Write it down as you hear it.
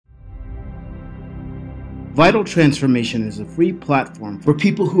Vital Transformation is a free platform for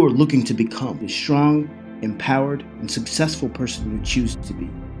people who are looking to become the strong, empowered, and successful person you choose to be.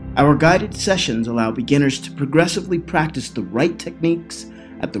 Our guided sessions allow beginners to progressively practice the right techniques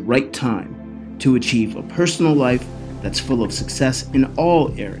at the right time to achieve a personal life that's full of success in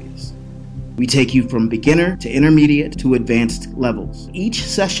all areas. We take you from beginner to intermediate to advanced levels. Each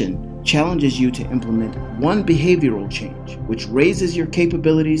session challenges you to implement one behavioral change, which raises your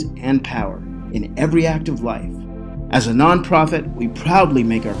capabilities and power in every act of life. As a nonprofit, we proudly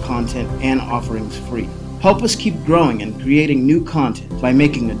make our content and offerings free. Help us keep growing and creating new content by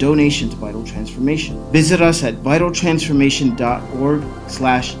making a donation to Vital Transformation. Visit us at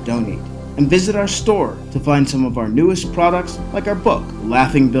vitaltransformation.org/donate and visit our store to find some of our newest products like our book,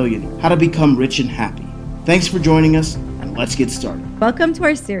 Laughing Billionaire, How to Become Rich and Happy. Thanks for joining us, and let's get started. Welcome to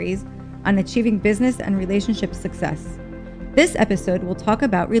our series on achieving business and relationship success. This episode will talk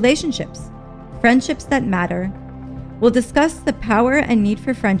about relationships, friendships that matter. We'll discuss the power and need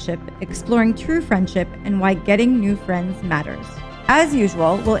for friendship, exploring true friendship, and why getting new friends matters. As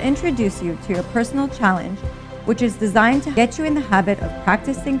usual, we'll introduce you to your personal challenge, which is designed to get you in the habit of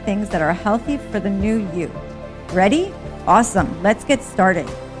practicing things that are healthy for the new you. Ready? Awesome. Let's get started.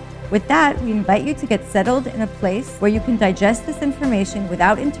 With that, we invite you to get settled in a place where you can digest this information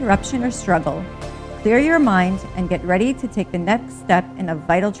without interruption or struggle, clear your mind, and get ready to take the next step in a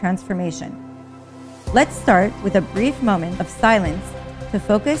vital transformation. Let's start with a brief moment of silence to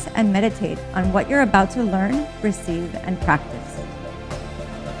focus and meditate on what you're about to learn, receive, and practice.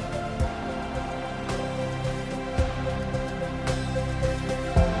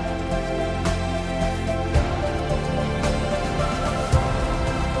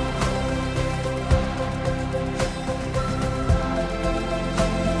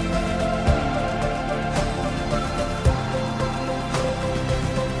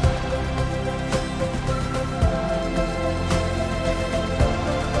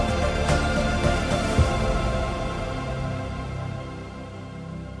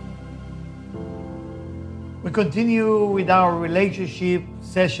 We continue with our relationship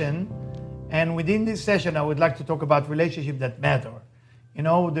session, and within this session I would like to talk about relationships that matter. You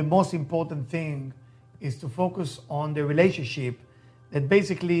know, the most important thing is to focus on the relationship that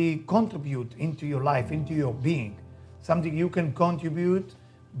basically contribute into your life, into your being. Something you can contribute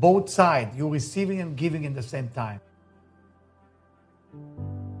both sides, you're receiving and giving at the same time.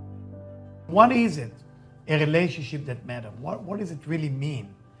 What is it, a relationship that matters? What does it really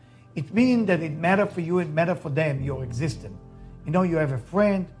mean? It means that it matters for you, it matters for them, your existence. You know, you have a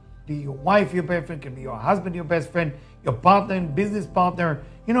friend, be your wife your best friend, can be your husband your best friend, your partner and business partner.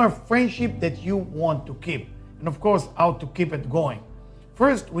 You know, a friendship that you want to keep. And of course, how to keep it going.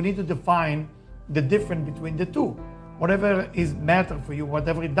 First, we need to define the difference between the two. Whatever is matter for you,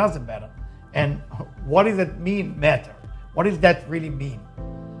 whatever it doesn't matter. And what does it mean, matter? What does that really mean?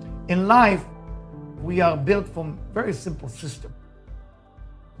 In life, we are built from very simple system.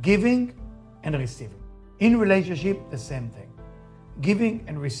 Giving and receiving. In relationship, the same thing. Giving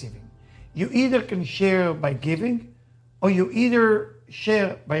and receiving. You either can share by giving or you either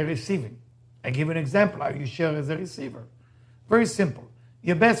share by receiving. I give an example how you share as a receiver. Very simple.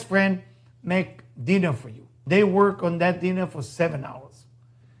 Your best friend make dinner for you. They work on that dinner for 7 hours.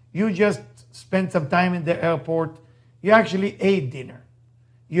 You just spend some time in the airport. You actually ate dinner.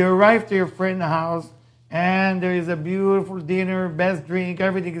 You arrive to your friend's house and there is a beautiful dinner, best drink,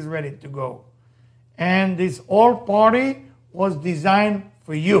 everything is ready to go. And this whole party was designed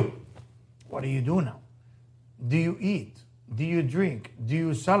for you. What do you do now? Do you eat? Do you drink? Do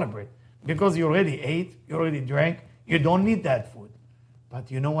you celebrate? Because you already ate, you already drank, you don't need that food. But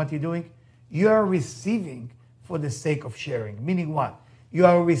you know what you're doing? You are receiving for the sake of sharing. Meaning what? You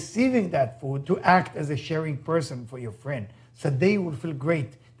are receiving that food to act as a sharing person for your friend. So they will feel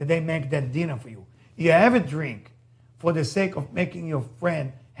great that they make that dinner for you. You have a drink for the sake of making your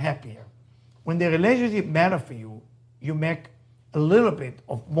friend happier. When the relationship matters for you, you make a little bit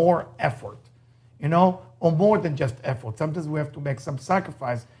of more effort, you know, or more than just effort. Sometimes we have to make some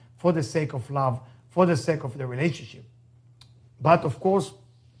sacrifice for the sake of love, for the sake of the relationship. But of course,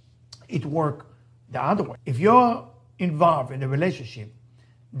 it works the other way. If you're involved in a relationship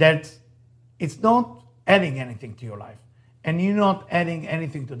that it's not adding anything to your life, and you're not adding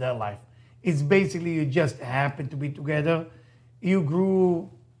anything to their life, it's basically you just happen to be together. You grew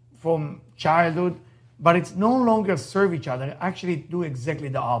from childhood, but it's no longer serve each other. Actually, do exactly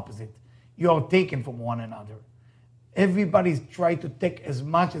the opposite. You are taken from one another. Everybody's trying to take as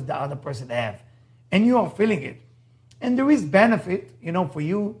much as the other person have, and you are feeling it. And there is benefit, you know, for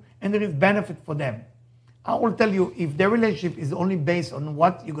you, and there is benefit for them. I will tell you, if their relationship is only based on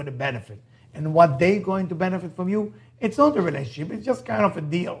what you're going to benefit, and what they're going to benefit from you, it's not a relationship. It's just kind of a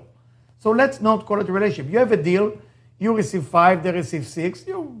deal. So let's not call it a relationship. You have a deal. You receive 5, they receive 6.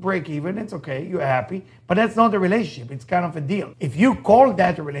 You break even. It's okay. You're happy. But that's not a relationship. It's kind of a deal. If you call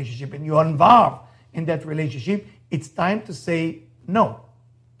that a relationship and you're involved in that relationship, it's time to say, no,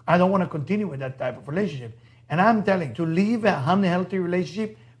 I don't want to continue with that type of relationship. And I'm telling you, to leave an unhealthy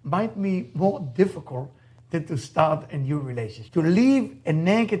relationship might be more difficult than to start a new relationship. To leave a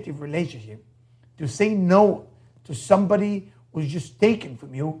negative relationship, to say no to somebody who's just taken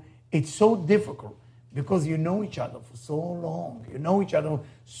from you, it's so difficult because you know each other for so long. You know each other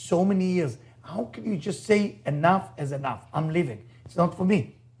so many years. How can you just say enough is enough? I'm leaving. It's not for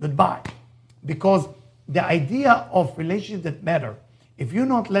me. Goodbye. Because the idea of relationships that matter, if you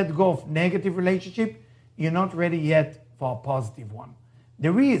not let go of negative relationship, you're not ready yet for a positive one.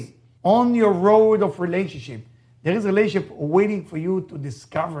 There is, on your road of relationship, there is a relationship waiting for you to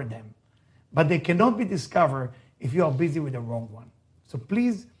discover them. But they cannot be discovered if you are busy with the wrong one. So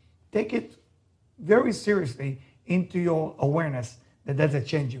please take it very seriously into your awareness that that's a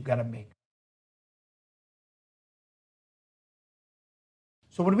change you've got to make.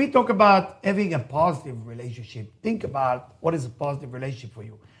 So when we talk about having a positive relationship, think about what is a positive relationship for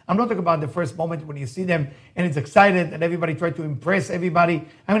you. I'm not talking about the first moment when you see them and it's excited and everybody tries to impress everybody.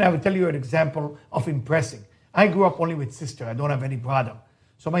 I will tell you an example of impressing. I grew up only with sister. I don't have any brother.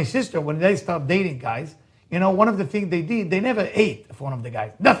 So my sister, when they start dating guys, one of the things they did, they never ate for one of the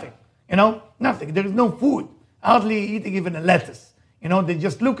guys. Nothing. Nothing. There is no food. Hardly eating even a lettuce. They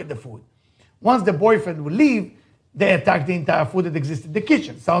just look at the food. Once the boyfriend will leave, they attack the entire food that exists in the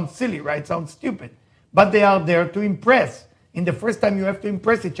kitchen. Sounds silly, right? Sounds stupid. But they are there to impress. In the first time, you have to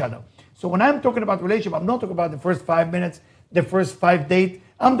impress each other. So when I'm talking about relationship, I'm not talking about the first 5 minutes, the first 5 dates.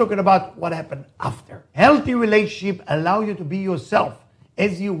 I'm talking about what happened after. Healthy relationship allow you to be yourself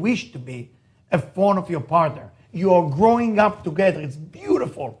as you wish to be in front of your partner. You are growing up together. It's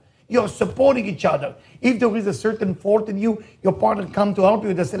beautiful. You're supporting each other. If there is a certain fault in you, your partner come to help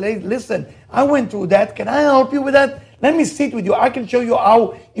you. They say, hey, listen, I went through that. Can I help you with that? Let me sit with you. I can show you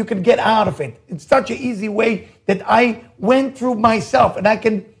how you can get out of it. It's such an easy way that I went through myself, and I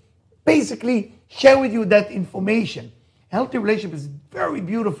can basically share with you that information. Healthy relationship is very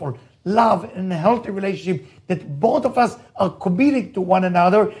beautiful. Love and a healthy relationship that both of us are committing to one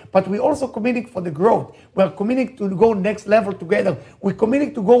another, but we're also committing for the growth. We're committing to go next level together. We're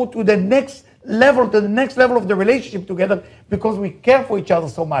committing to go to the next level of the relationship together because we care for each other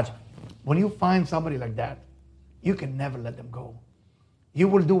so much. When you find somebody like that, you can never let them go. You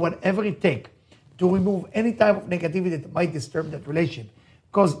will do whatever it takes to remove any type of negativity that might disturb that relationship.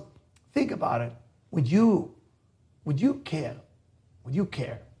 Because think about it. Would you care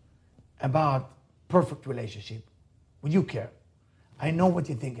about perfect relationship? Would you care? I know what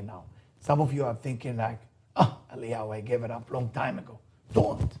you're thinking now. Some of you are thinking like, Eliyahu, I gave it up a long time ago.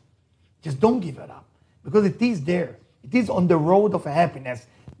 Don't. Just don't give it up. Because it is there. It is on the road of happiness.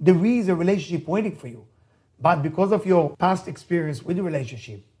 There is a relationship waiting for you. But because of your past experience with the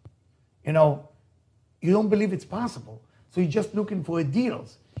relationship, you don't believe it's possible. So you're just looking for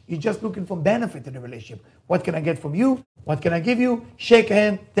deals. You're just looking for benefit in the relationship. What can I get from you? What can I give you? Shake a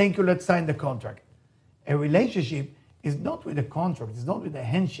hand. Thank you. Let's sign the contract. A relationship is not with a contract. It's not with a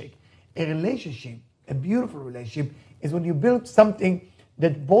handshake. A relationship, a beautiful relationship, is when you build something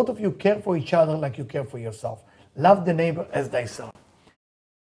that both of you care for each other like you care for yourself. Love the neighbor as thyself.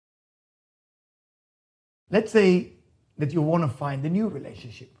 Let's say that you want to find a new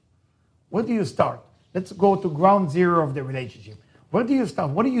relationship. Where do you start? Let's go to ground zero of the relationship. Where do you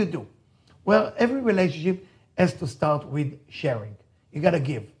start? What do you do? Well, every relationship has to start with sharing. You got to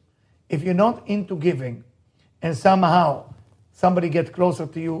give. If you're not into giving and somehow somebody gets closer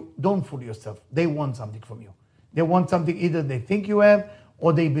to you, don't fool yourself. They want something from you. They want something either they think you have,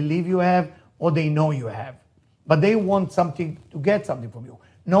 or they believe you have, or they know you have. But they want something to get something from you.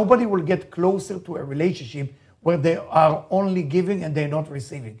 Nobody will get closer to a relationship where they are only giving and they're not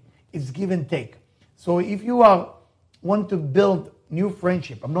receiving. It's give and take. So if you want to build new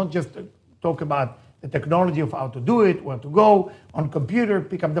friendship, I'm not just talking about the technology of how to do it, where to go, on computer,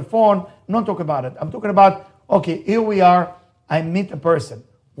 pick up the phone. I'm not talking about it. I'm talking about, okay, here we are. I meet a person.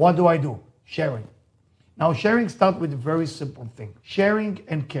 What do? Sharing. Now, sharing starts with a very simple thing. Sharing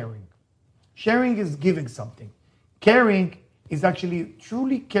and caring. Sharing is giving something. Caring is actually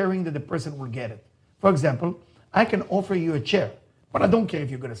truly caring that the person will get it. For example, I can offer you a chair, but I don't care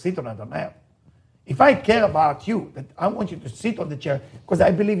if you're going to sit on it or not. If I care about you, that I want you to sit on the chair because I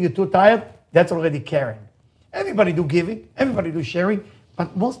believe you're too tired, that's already caring. Everybody do giving, everybody do sharing,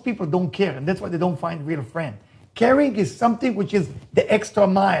 but most people don't care, and that's why they don't find real friends. Caring is something which is the extra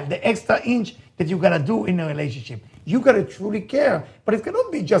mile, the extra inch that you gotta do in a relationship. You gotta truly care, but it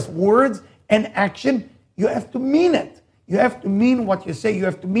cannot be just words and action. You have to mean it. You have to mean what you say. You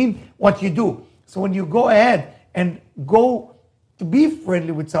have to mean what you do. So when you go ahead and go to be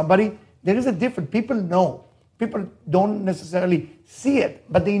friendly with somebody, there is a difference. People know. People don't necessarily see it,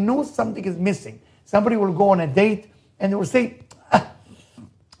 but they know something is missing. Somebody will go on a date and they will say,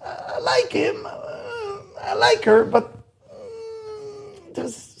 I like him, I like her, but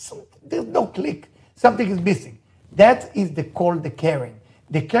there's no click. Something is missing. That is called the caring.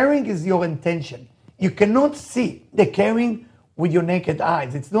 The caring is your intention. You cannot see the caring with your naked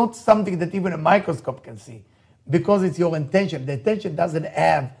eyes. It's not something that even a microscope can see because it's your intention. The intention doesn't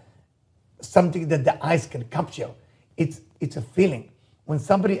have something that the eyes can capture. It's a feeling. When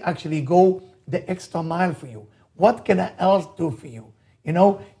somebody actually go the extra mile for you, what can I else do for you? You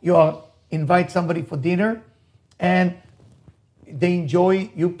know, invite somebody for dinner and they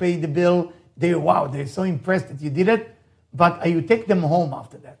enjoy, you pay the bill, they're so impressed that you did it, but you take them home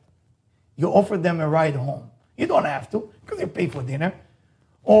after that. You offer them a ride home. You don't have to, because you pay for dinner.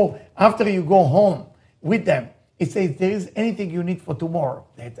 Or after you go home with them, it says, there is anything you need for tomorrow.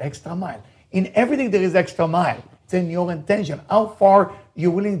 That's extra mile. In everything there is extra mile. It's in your intention. How far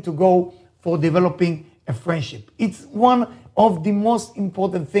you're willing to go for developing a friendship. It's one of the most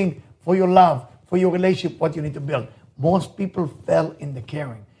important things for your love, for your relationship, what you need to build. Most people fail in the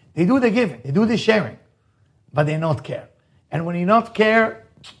caring. They do the giving, they do the sharing, but they not care. And when you not care,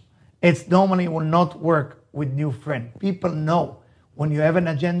 it's normally will not work with new friends. People know when you have an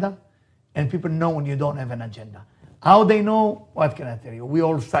agenda, and people know when you don't have an agenda. How they know? What can I tell you? We're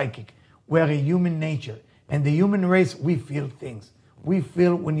all psychic. We're a human nature. And the human race, we feel things. We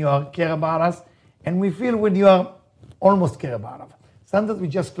feel when you care about us, and we feel when you are almost care about us. Sometimes we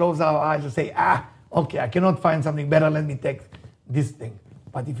just close our eyes and say, okay, I cannot find something better, let me take this thing.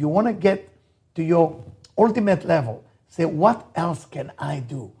 But if you want to get to your ultimate level, say, what else can I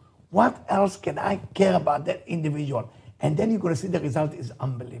do? What else can I care about that individual? And then you're going to see the result is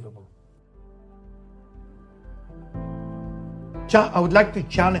unbelievable. I would like to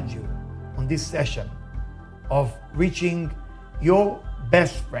challenge you on this session of reaching your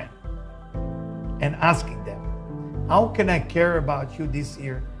best friend and asking them, how can I care about you this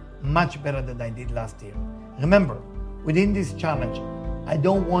year much better than I did last year? Remember, within this challenge, I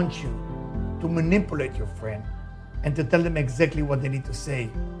don't want you to manipulate your friend and to tell them exactly what they need to say.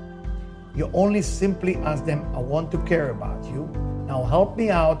 You only simply ask them, I want to care about you. Now help me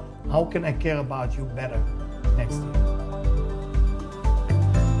out. How can I care about you better next year?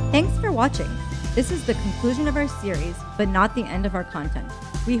 Thanks for watching. This is the conclusion of our series, but not the end of our content.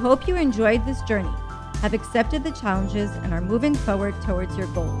 We hope you enjoyed this journey, have accepted the challenges, and are moving forward towards your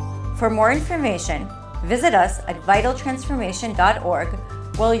goals. For more information, visit us at vitaltransformation.org,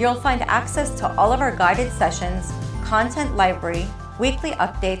 where you'll find access to all of our guided sessions, content library, weekly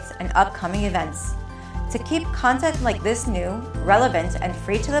updates, and upcoming events. To keep content like this new, relevant, and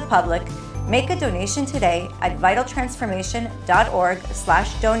free to the public, make a donation today at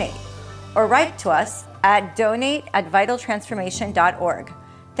vitaltransformation.org/donate, or write to us at donate@vitaltransformation.org.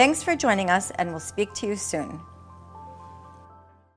 Thanks for joining us, and we'll speak to you soon.